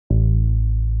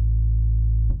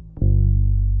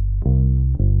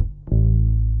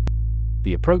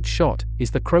approach shot is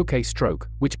the croquet stroke,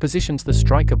 which positions the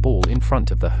striker ball in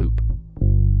front of the hoop.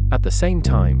 At the same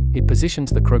time, it positions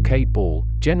the croquet ball,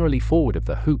 generally forward of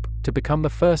the hoop, to become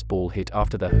the first ball hit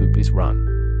after the hoop is run.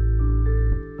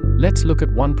 Let's look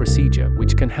at one procedure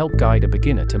which can help guide a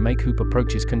beginner to make hoop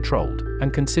approaches controlled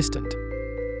and consistent.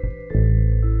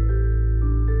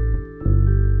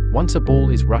 Once a ball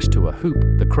is rushed to a hoop,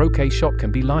 the croquet shot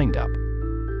can be lined up.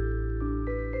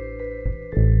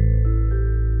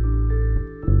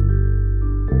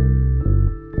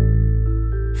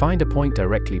 Find a point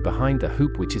directly behind the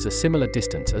hoop which is a similar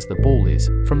distance as the ball is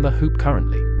from the hoop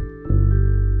currently.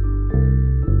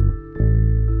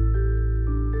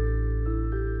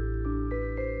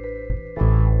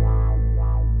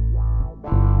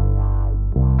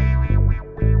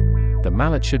 The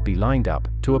mallet should be lined up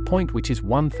to a point which is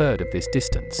 1/3 of this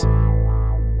distance.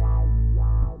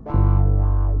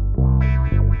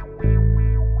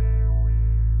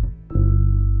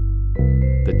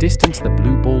 The distance the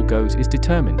blue ball goes is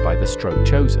determined by the stroke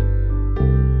chosen.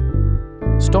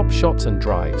 Stop shots and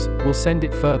drives will send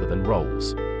it further than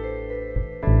rolls.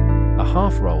 A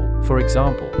half roll, for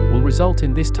example, will result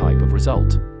in this type of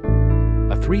result.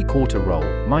 A 3/4 roll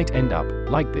might end up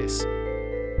like this.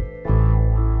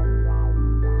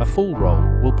 A full roll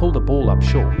will pull the ball up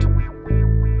short.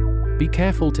 Be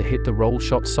careful to hit the roll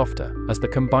shot softer, as the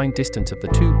combined distance of the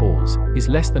two balls is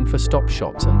less than for stop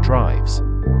shots and drives.